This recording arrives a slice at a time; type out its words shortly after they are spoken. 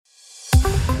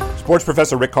Sports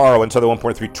professor Rick Horrow inside the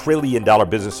 $1.3 trillion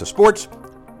business of sports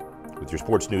with your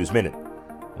Sports News Minute.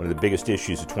 One of the biggest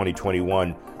issues of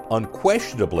 2021,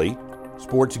 unquestionably,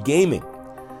 sports gaming.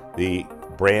 The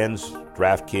brands,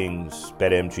 DraftKings,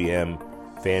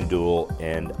 BetMGM, FanDuel,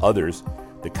 and others,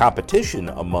 the competition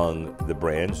among the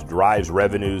brands drives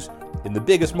revenues in the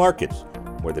biggest markets.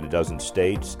 More than a dozen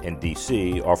states and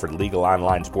D.C. offered legal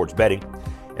online sports betting.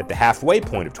 At the halfway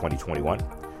point of 2021,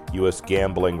 U.S.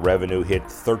 gambling revenue hit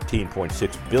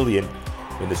 $13.6 billion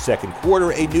in the second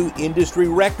quarter, a new industry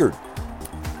record,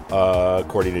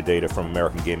 according to data from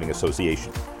American Gaming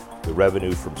Association. The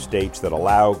revenue from states that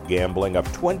allow gambling up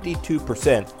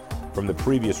 22% from the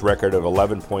previous record of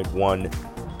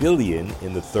 $11.1 billion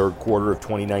in the third quarter of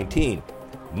 2019,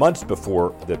 months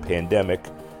before the pandemic,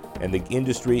 and the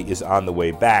industry is on the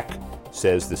way back,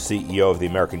 says the CEO of the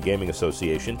American Gaming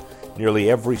Association.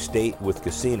 Nearly every state with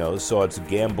casinos saw its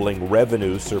gambling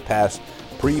revenue surpass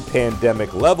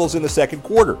pre-pandemic levels in the second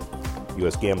quarter.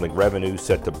 U.S. gambling revenue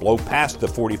set to blow past the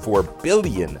 $44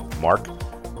 billion mark,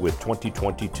 with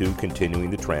 2022 continuing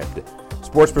the trend.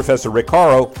 Sports professor Rick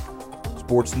Horrow,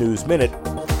 Sports News Minute.